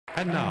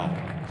And now,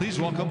 please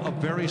welcome a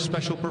very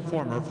special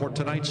performer for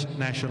tonight's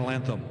national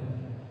anthem.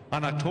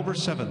 On October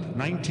 7th,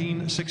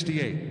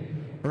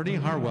 1968, Ernie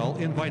Harwell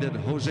invited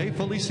Jose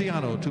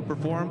Feliciano to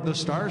perform the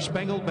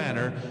Star-Spangled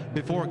Banner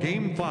before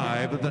Game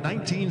 5 of the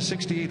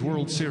 1968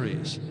 World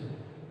Series.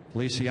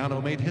 Feliciano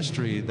made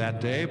history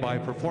that day by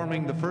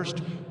performing the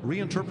first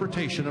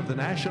reinterpretation of the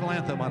national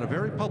anthem on a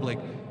very public,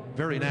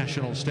 very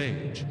national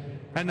stage.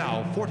 And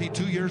now,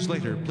 42 years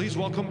later, please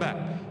welcome back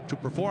to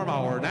perform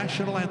our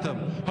national anthem,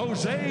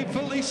 Jose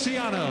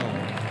Feliciano.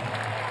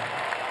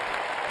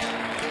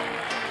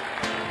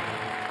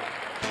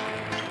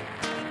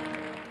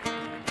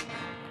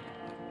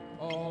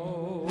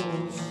 Oh,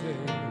 say,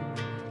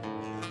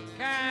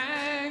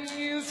 can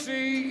you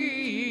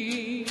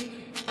see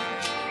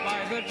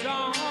by the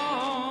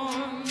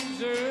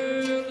dawn's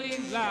early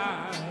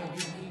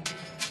light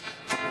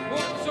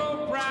what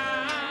so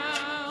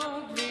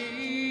proudly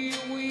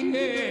we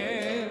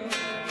hailed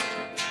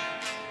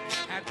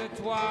at the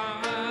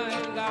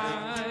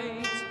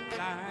twilight's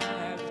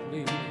last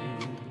gleam,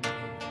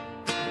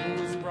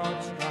 whose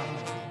broad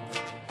stripes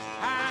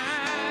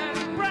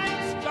and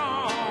bright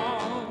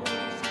stars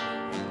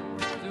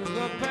through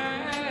the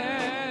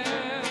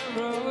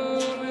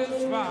perilous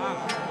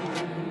fight,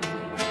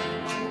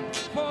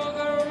 for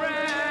the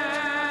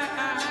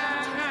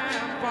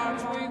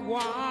ramparts we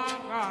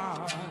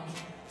watched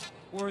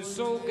were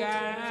so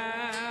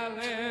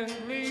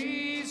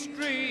gallantly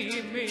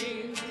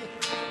streaming,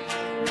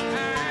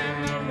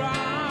 and the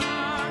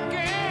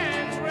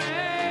rocket's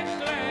red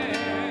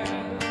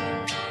glare,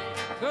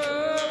 the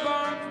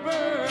bombs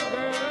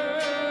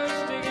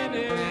bursting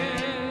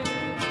in,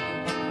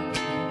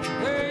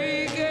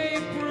 they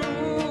gave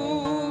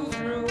proof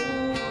through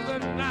the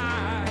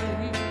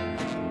night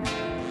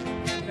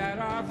that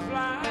our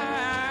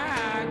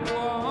flag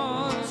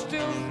was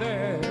still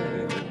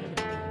there.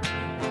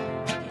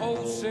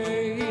 Oh,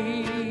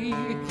 say,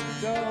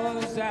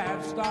 does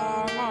that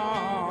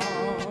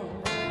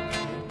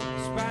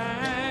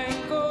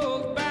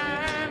star-spangled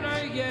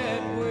banner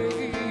yet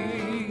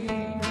wave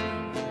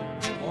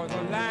o'er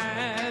the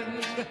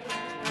land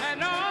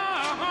and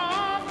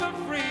of the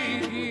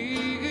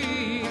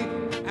free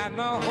and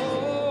the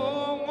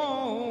home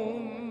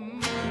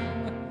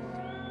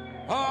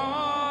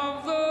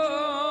of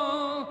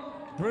the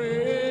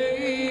brave?